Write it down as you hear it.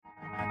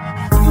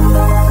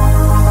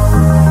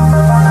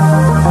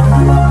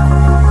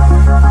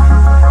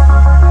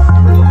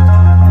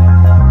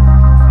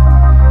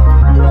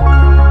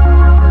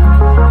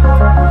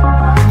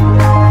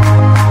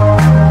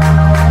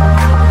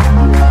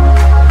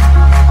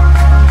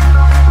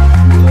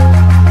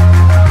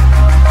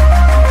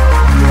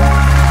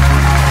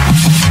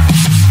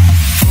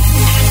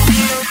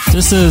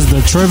This is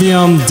the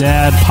Trivium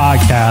Dad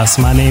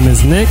Podcast. My name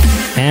is Nick,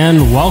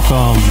 and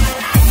welcome.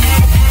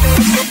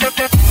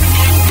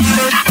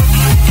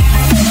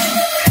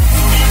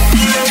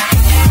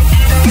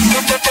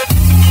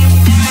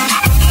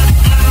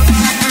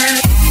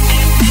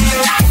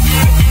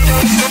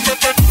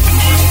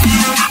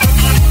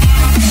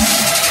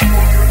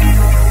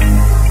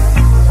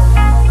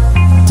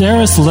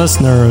 Dearest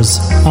listeners,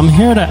 I'm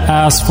here to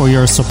ask for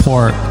your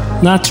support,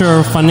 not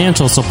your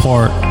financial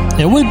support.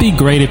 It would be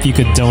great if you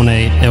could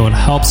donate. It would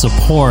help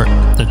support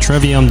the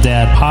Trivium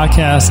Dad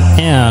Podcast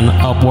and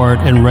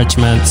Upward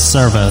Enrichment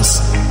Service.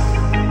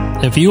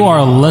 If you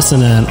are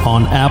listening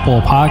on Apple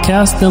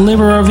Podcasts, then leave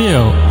a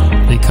review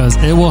because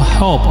it will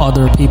help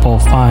other people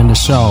find the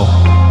show.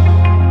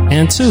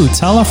 And two,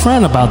 tell a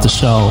friend about the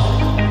show.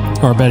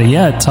 Or better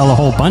yet, tell a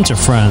whole bunch of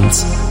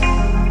friends.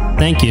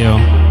 Thank you.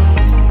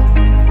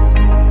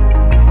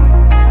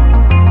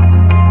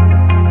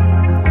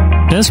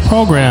 This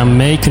program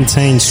may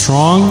contain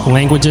strong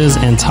languages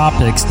and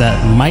topics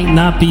that might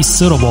not be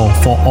suitable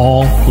for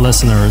all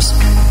listeners.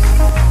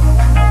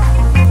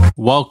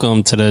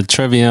 Welcome to the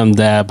Trivium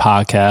Dad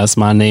Podcast.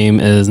 My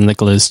name is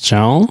Nicholas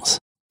Jones,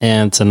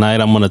 and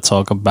tonight I'm going to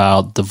talk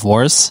about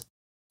divorce,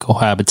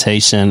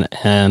 cohabitation,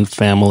 and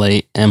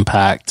family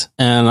impact.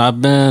 And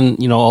I've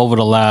been, over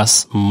the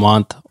last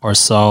month or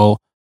so,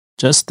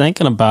 just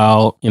thinking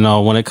about,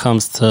 when it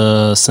comes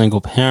to single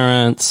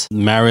parents,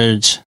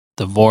 marriage,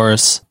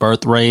 divorce,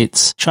 birth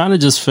rates, trying to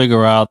just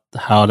figure out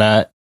how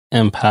that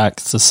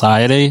impacts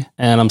society.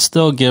 And I'm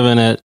still giving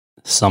it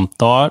some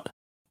thought.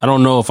 I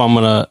don't know if I'm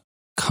going to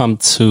come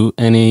to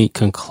any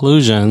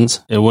conclusions.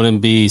 It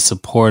wouldn't be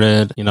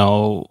supported,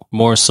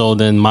 more so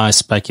than my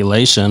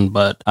speculation.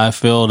 But I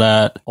feel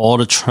that all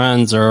the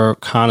trends are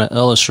kind of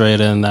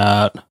illustrating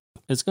that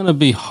it's going to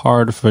be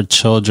hard for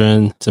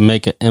children to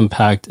make an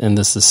impact in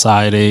the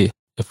society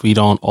if we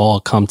don't all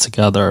come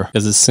together,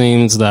 because it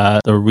seems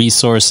that the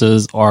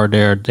resources are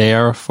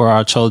there for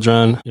our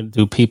children.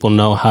 Do people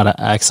know how to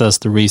access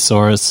the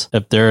resource?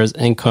 If there is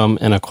income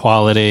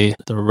inequality,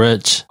 the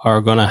rich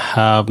are going to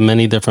have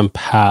many different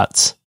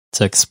paths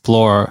to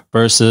explore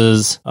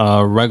versus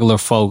regular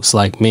folks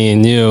like me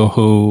and you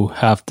who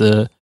have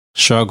to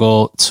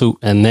struggle tooth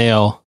and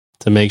nail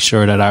to make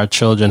sure that our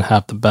children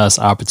have the best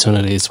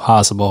opportunities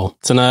possible.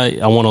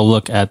 Tonight, I want to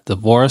look at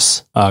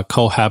divorce,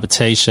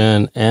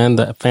 cohabitation, and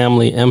the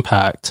family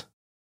impact.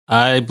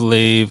 I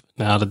believe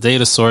now the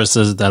data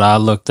sources that I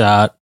looked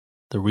at,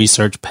 the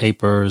research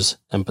papers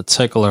in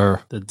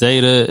particular, the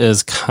data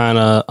is kind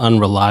of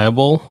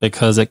unreliable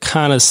because it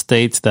kind of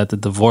states that the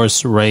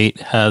divorce rate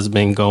has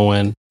been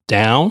going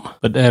down.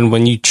 But then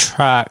when you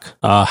track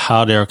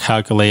how they're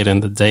calculating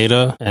the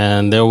data,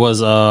 and there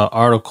was an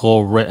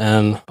article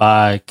written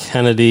by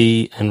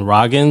Kennedy and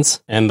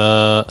Roggins, and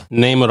the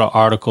name of the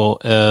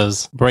article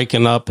is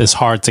Breaking Up is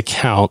Hard to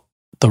Count,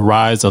 The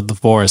Rise of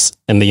Divorce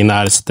in the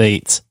United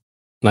States,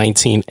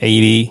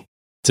 1980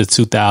 to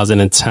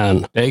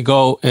 2010. They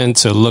go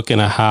into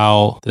looking at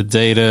how the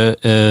data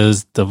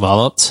is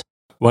developed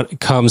when it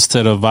comes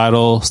to the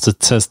vital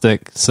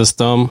statistic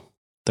system,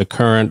 the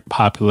current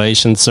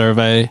population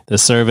survey, the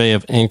survey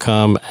of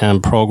income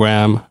and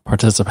program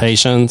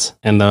participations,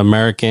 and the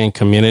American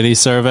community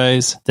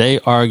surveys. They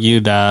argue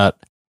that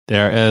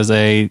there is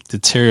a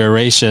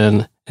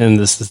deterioration in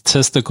the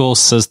statistical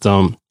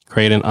system,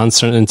 creating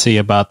uncertainty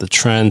about the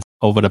trends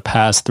over the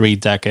past 3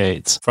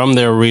 decades. From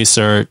their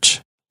research,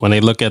 when they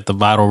look at the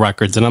vital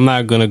records, and I'm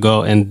not going to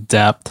go in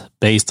depth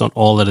based on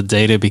all of the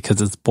data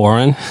because it's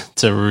boring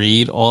to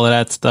read all of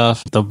that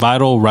stuff. The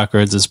vital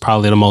records is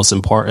probably the most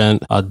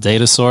important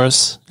data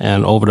source.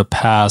 And over the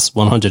past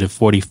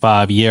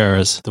 145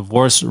 years,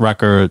 divorce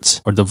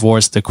records or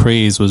divorce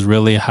decrees was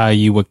really how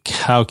you would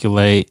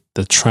calculate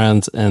the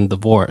trends in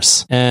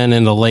divorce. And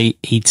in the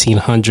late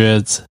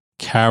 1800s,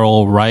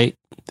 Carol Wright,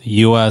 the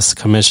U.S.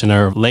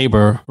 Commissioner of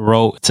Labor,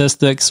 wrote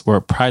statistics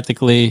were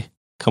practically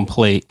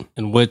complete,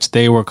 in which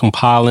they were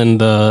compiling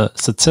the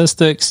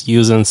statistics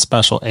using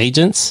special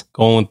agents,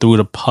 going through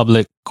the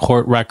public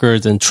court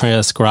records and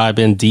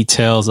transcribing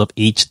details of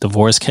each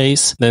divorce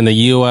case. Then the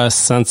U.S.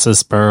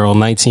 Census Bureau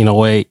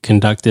 1908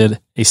 conducted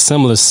a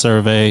similar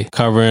survey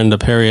covering the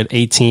period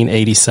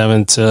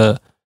 1887 to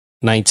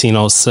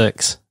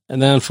 1906.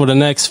 And then for the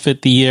next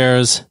 50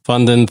 years,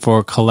 funding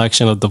for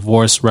collection of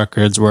divorce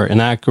records were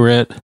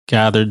inaccurate,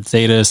 gathered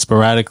data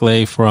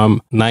sporadically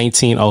from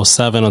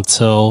 1907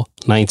 until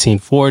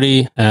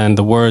 1940. And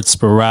the word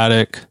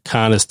sporadic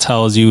kind of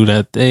tells you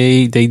that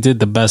they did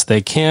the best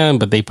they can,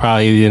 but they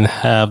probably didn't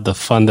have the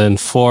funding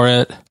for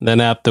it. Then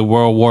after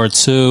World War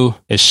II,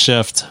 it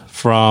shifted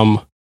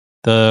from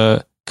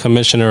the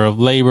Commissioner of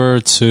Labor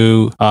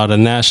to the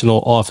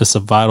National Office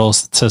of Vital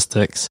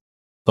Statistics,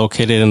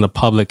 located in the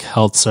Public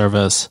Health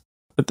Service.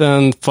 But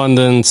then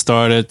funding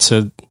started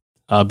to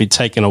be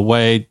taken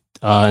away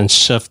and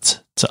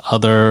shift to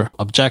other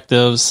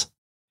objectives.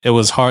 It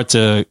was hard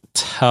to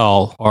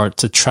tell or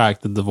to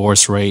track the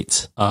divorce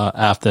rate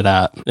after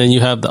that. Then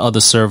you have the other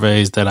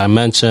surveys that I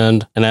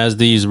mentioned. And as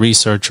these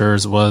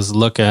researchers was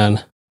looking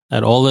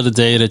at all of the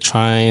data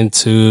trying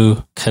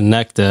to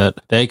connect it,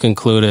 they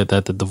concluded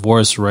that the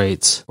divorce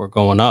rates were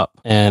going up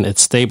and it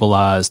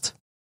stabilized.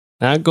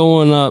 Not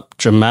going up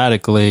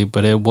dramatically,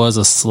 but it was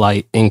a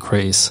slight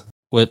increase.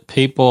 With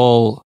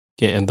people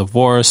getting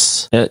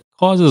divorced, it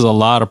causes a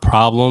lot of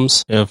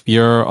problems. If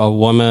you're a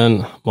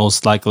woman,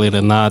 most likely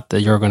than not,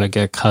 that you're going to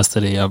get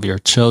custody of your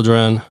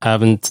children,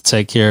 having to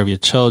take care of your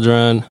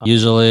children.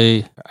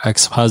 Usually, your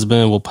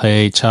ex-husband will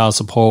pay child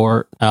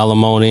support,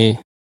 alimony,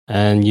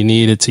 and you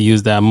needed to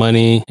use that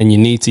money, and you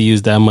need to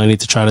use that money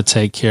to try to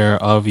take care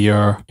of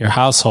your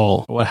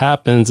household. What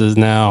happens is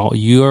now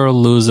you're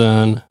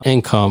losing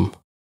income,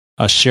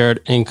 a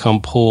shared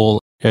income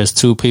pool. There's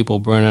two people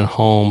bringing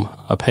home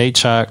a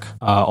paycheck.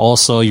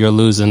 Also, you're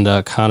losing the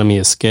economy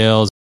of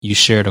scales. You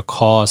share the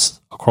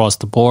costs across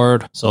the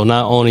board. So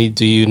not only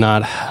do you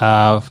not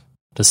have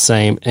the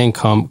same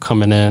income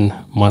coming in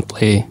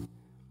monthly,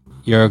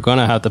 you're going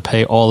to have to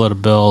pay all of the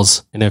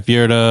bills. And if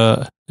you're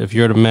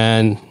the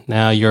man,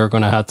 now you're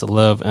going to have to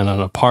live in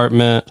an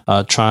apartment,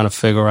 trying to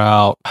figure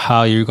out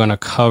how you're going to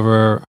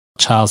cover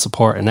child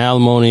support and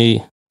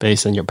alimony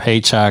based on your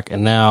paycheck,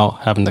 and now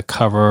having to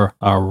cover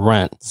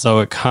rent. So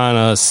it kind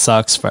of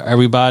sucks for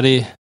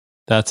everybody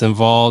that's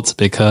involved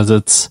because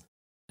it's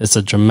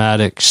a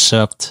dramatic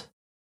shift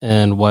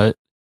in what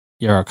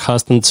you're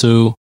accustomed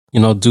to,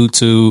 due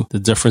to the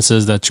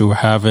differences that you were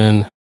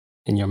having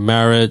in your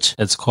marriage.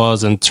 It's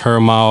causing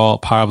turmoil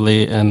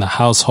probably in the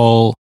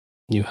household.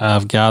 You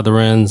have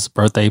gatherings,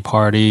 birthday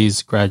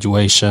parties,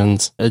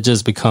 graduations. It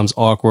just becomes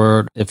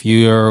awkward. If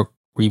you're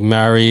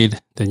remarried,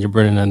 then you're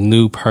bringing a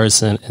new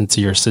person into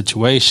your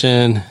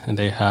situation, and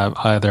they have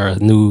either a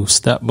new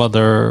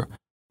stepmother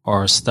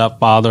or a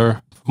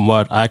stepfather. From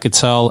what I could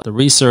tell, the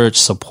research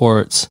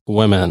supports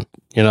women.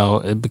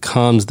 It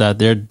becomes that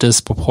they're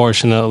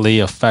disproportionately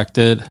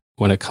affected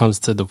when it comes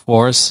to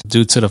divorce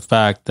due to the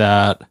fact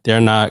that they're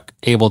not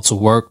able to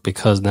work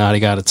because now they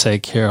got to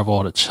take care of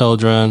all the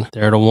children.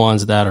 They're the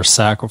ones that are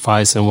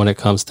sacrificing when it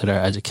comes to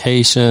their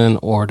education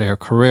or their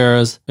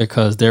careers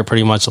because they're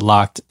pretty much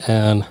locked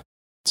in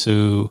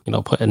to,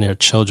 putting their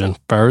children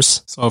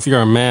first. So if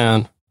you're a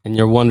man and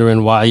you're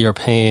wondering why you're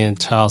paying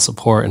child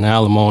support and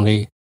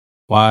alimony,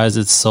 why is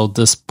it so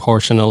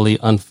disproportionately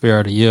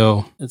unfair to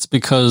you? It's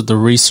because the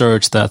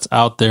research that's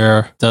out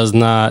there does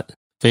not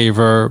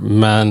favor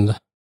men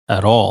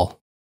at all,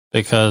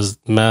 because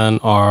men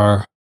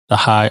are the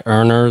high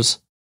earners.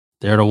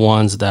 They're the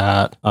ones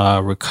that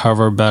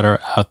recover better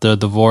after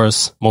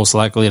divorce. Most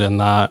likely than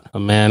not, a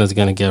man is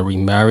going to get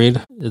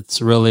remarried.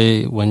 It's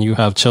really, when you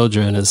have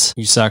children,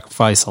 you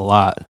sacrifice a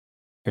lot.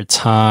 Your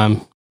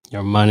time,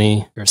 your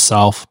money,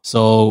 yourself.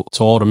 So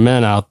to all the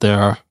men out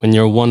there, when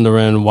you're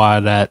wondering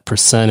why that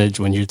percentage,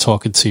 when you're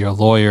talking to your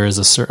lawyer, is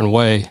a certain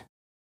way,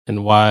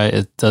 and why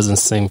it doesn't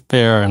seem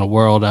fair in a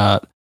world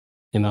that,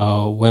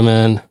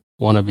 women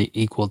want to be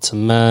equal to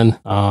men,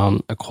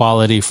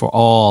 equality for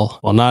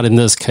all. Well, not in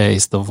this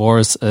case.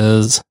 Divorce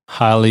is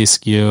highly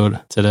skewed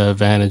to the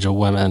advantage of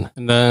women.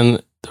 And then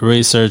the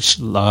research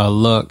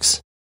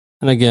looks,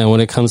 and again,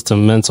 when it comes to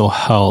mental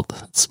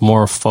health, it's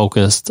more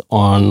focused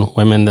on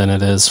women than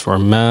it is for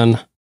men.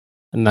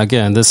 And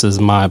again, this is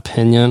my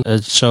opinion.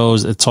 It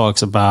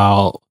talks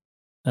about,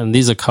 and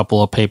these are a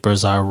couple of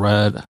papers I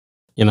read,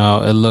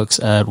 it looks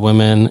at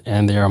women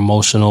and their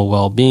emotional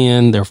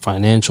well-being, their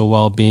financial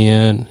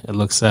well-being. It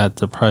looks at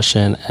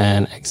depression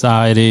and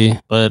anxiety.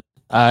 But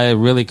I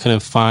really couldn't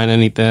find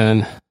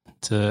anything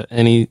to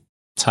any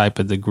type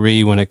of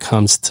degree when it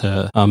comes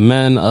to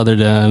men other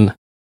than,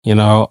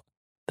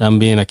 them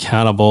being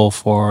accountable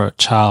for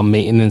child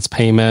maintenance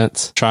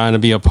payments, trying to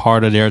be a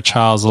part of their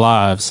child's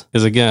lives.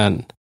 Because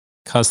again,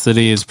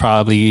 custody is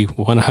probably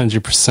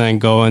 100%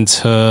 going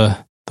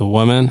to the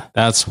woman.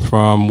 That's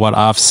from what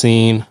I've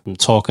seen. I'm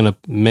talking to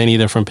many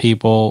different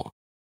people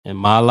in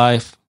my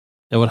life.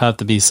 It would have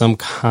to be some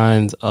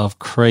kind of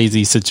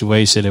crazy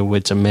situation in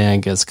which a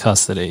man gets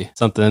custody,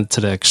 something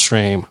to the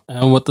extreme.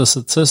 And what the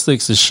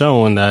statistics is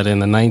showing that in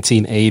the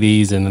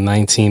 1980s and the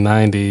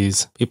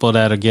 1990s, people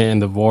that are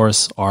getting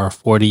divorced are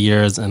 40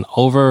 years and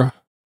over.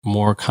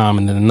 More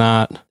common than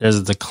not. There's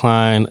a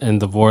decline in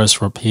divorce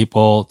for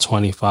people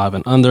 25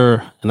 and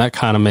under. And that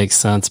kind of makes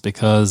sense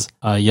because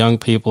young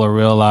people are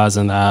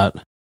realizing that,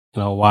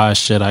 why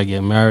should I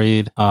get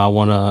married? I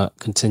want to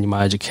continue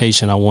my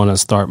education. I want to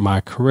start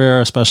my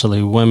career,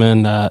 especially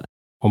women that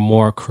are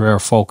more career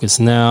focused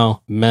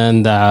now.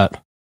 Men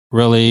that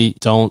really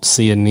don't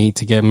see a need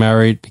to get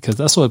married, because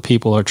that's what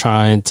people are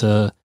trying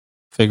to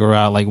figure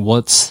out. Like,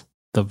 what's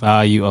the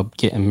value of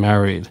getting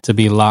married? To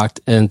be locked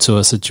into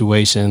a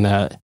situation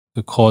that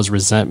could cause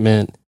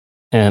resentment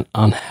and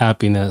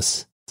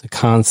unhappiness, to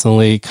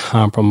constantly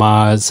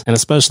compromise. And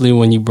especially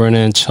when you bring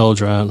in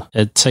children,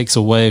 it takes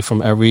away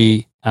from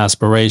every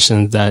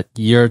aspiration that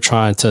you're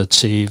trying to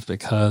achieve,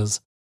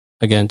 because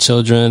again,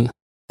 children,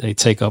 they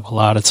take up a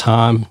lot of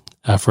time,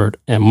 effort,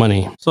 and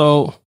money.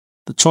 So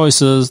the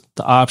choices,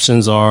 the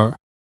options are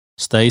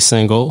stay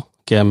single,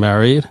 get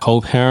married,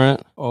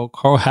 co-parent, or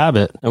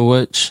cohabit, in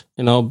which,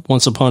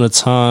 once upon a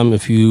time,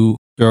 if you're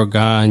a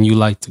guy and you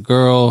like the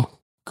girl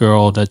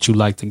girl that you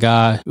like the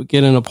guy. You would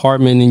get an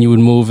apartment and you would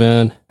move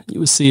in. You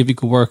would see if you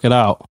could work it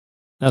out.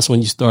 That's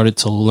when you started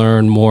to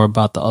learn more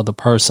about the other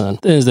person,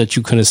 things that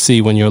you couldn't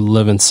see when you're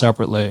living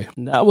separately.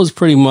 And that was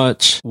pretty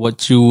much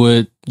what you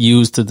would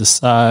use to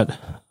decide,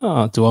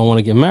 do I want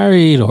to get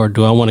married or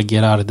do I want to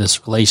get out of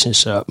this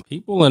relationship?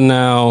 People are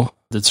now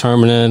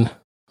determining,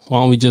 why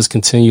don't we just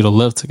continue to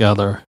live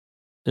together?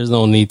 There's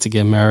no need to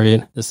get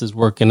married. This is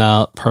working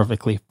out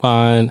perfectly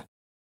fine.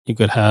 You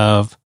could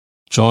have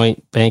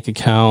joint bank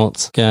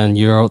accounts. Again,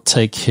 you'll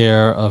take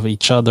care of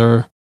each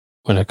other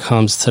when it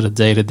comes to the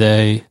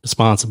day-to-day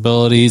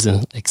responsibilities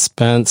and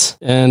expense.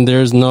 And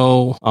there's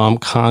no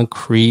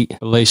concrete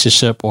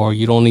relationship, or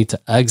you don't need to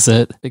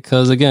exit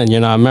because, again,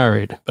 you're not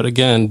married. But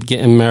again,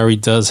 getting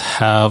married does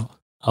have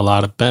a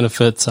lot of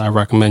benefits. I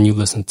recommend you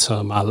listen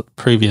to my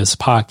previous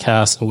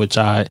podcast in which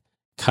I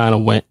kind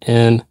of went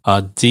in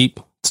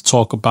deep to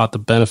talk about the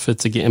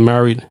benefits of getting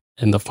married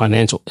and the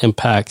financial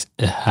impact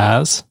it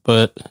has.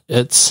 But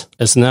it's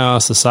now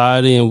a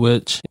society in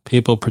which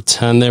people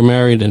pretend they're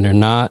married and they're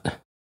not.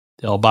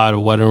 They'll buy the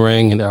wedding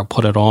ring and they'll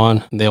put it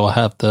on. They will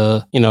have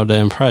the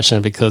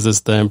impression, because it's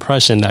the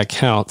impression that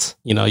counts.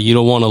 You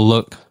don't want to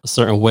look a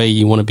certain way.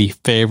 You want to be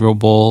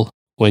favorable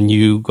when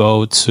you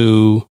go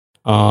to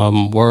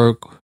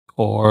work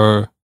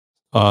or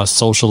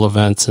social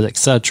events,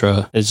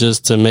 etc. It's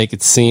just to make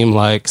it seem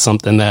like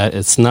something that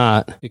it's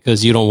not,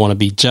 because you don't want to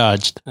be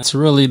judged. It's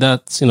really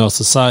that,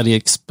 society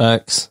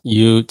expects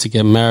you to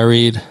get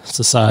married.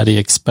 Society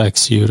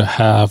expects you to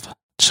have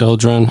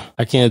children.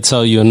 I can't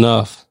tell you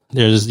enough.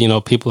 There's,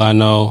 people I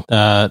know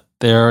that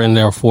they're in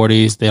their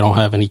 40s. They don't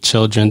have any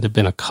children. They've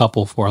been a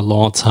couple for a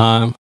long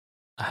time,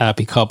 a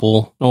happy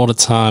couple. All the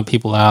time,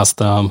 people ask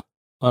them,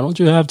 why don't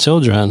you have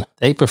children?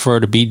 They prefer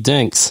to be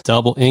dinks.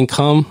 Double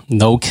income,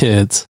 no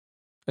kids.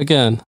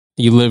 Again,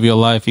 you live your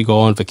life. You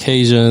go on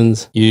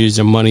vacations. You use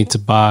your money to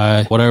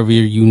buy whatever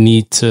you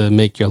need to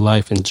make your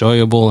life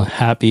enjoyable and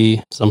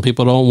happy. Some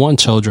people don't want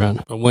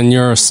children. But when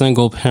you're a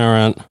single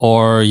parent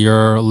or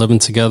you're living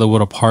together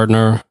with a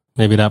partner,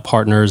 maybe that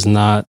partner is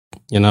not,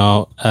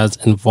 as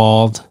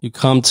involved. You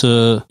come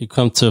to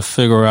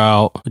figure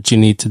out what you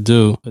need to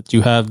do. But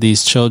you have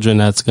these children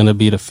that's going to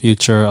be the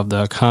future of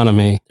the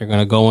economy. They're going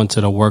to go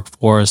into the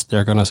workforce.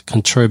 They're going to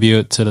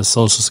contribute to the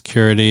social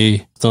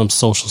security, some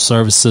social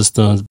service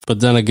systems. But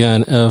then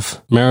again,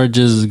 if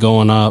marriages is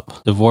going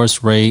up,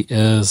 divorce rate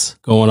is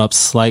going up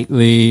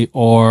slightly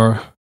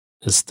or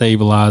is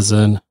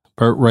stabilizing,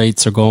 birth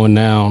rates are going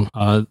down.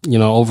 Over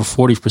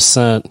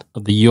 40%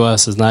 of the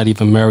U.S. is not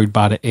even married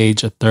by the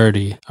age of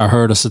 30. I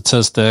heard a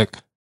statistic.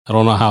 I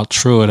don't know how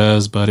true it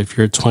is, but if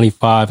you're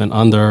 25 and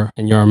under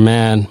and you're a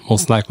man,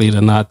 most likely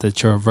than not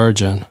that you're a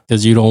virgin,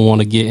 because you don't want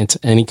to get into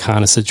any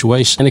kind of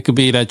situation. And it could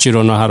be that you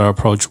don't know how to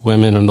approach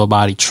women or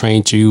nobody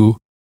trained you.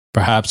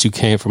 Perhaps you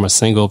came from a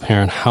single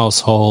parent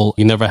household.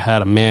 You never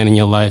had a man in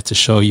your life to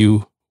show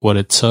you what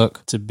it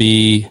took to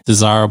be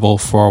desirable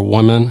for a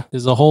woman.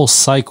 There's a whole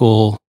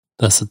cycle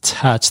that's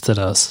attached to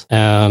this.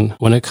 And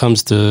when it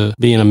comes to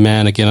being a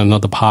man, again,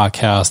 another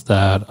podcast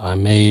that I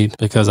made,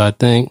 because I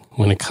think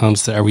when it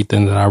comes to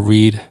everything that I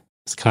read,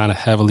 it's kind of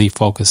heavily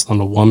focused on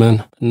the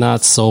woman,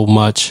 not so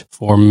much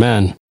for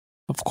men.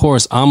 Of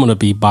course, I'm going to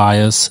be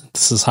biased.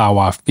 This is how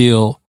I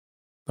feel.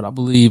 But I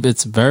believe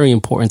it's very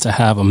important to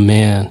have a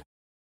man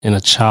in a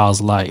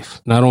child's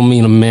life. And I don't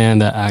mean a man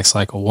that acts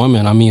like a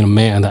woman. I mean a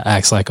man that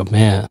acts like a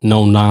man.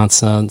 No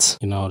nonsense.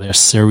 They're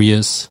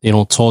serious. They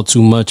don't talk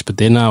too much, but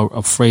they're not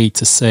afraid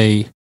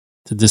to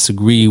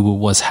disagree with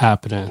what's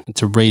happening and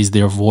to raise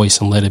their voice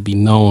and let it be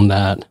known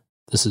that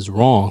this is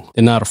wrong.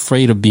 They're not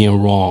afraid of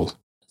being wrong,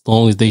 as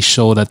long as they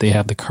show that they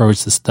have the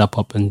courage to step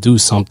up and do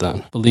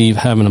something. I believe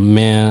having a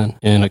man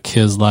in a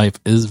kid's life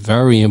is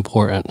very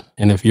important.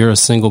 And if you're a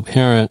single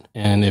parent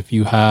and if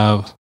you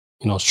have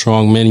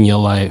strong men in your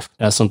life,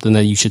 that's something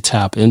that you should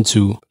tap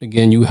into.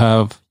 Again, you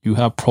have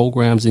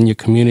programs in your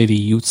community,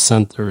 youth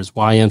centers,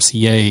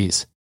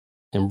 YMCAs,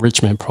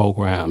 enrichment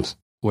programs,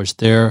 which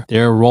there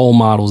are role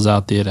models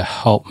out there to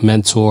help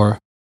mentor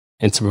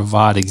and to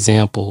provide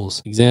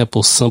examples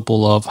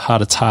simple of how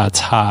to tie a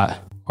tie,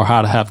 or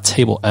how to have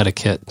table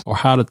etiquette, or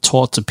how to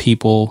talk to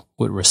people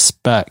with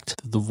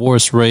respect. The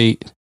divorce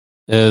rate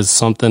is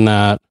something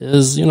that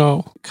is,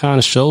 kind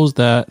of shows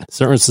that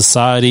certain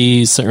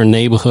societies, certain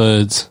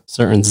neighborhoods,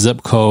 certain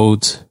zip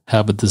codes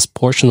have a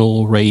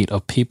disproportional rate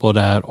of people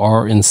that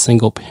are in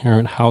single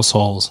parent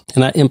households.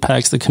 And that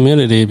impacts the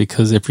community,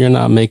 because if you're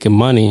not making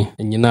money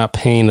and you're not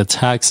paying the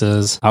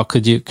taxes, how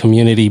could your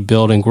community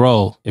build and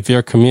grow? If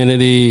your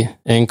community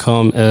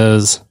income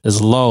is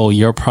low,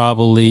 you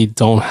probably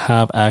don't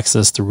have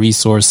access to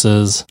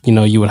resources,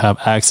 you would have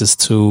access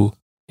to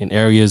in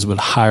areas with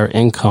higher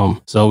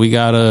income. So we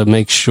got to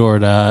make sure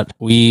that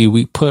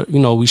we put,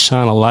 we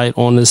shine a light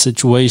on this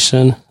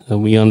situation,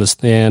 and we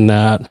understand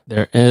that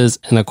there is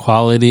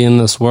inequality in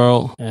this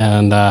world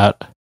and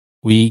that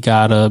we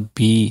got to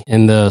be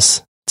in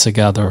this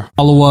together.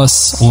 Follow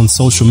us on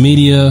social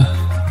media,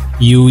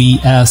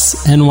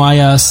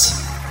 UESNYS.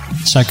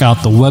 Check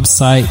out the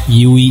website,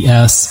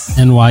 uesnys.com.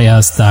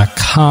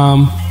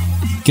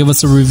 Give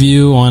us a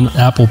review on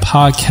Apple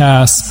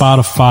Podcasts,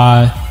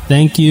 Spotify.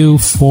 Thank you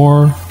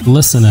for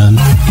listening.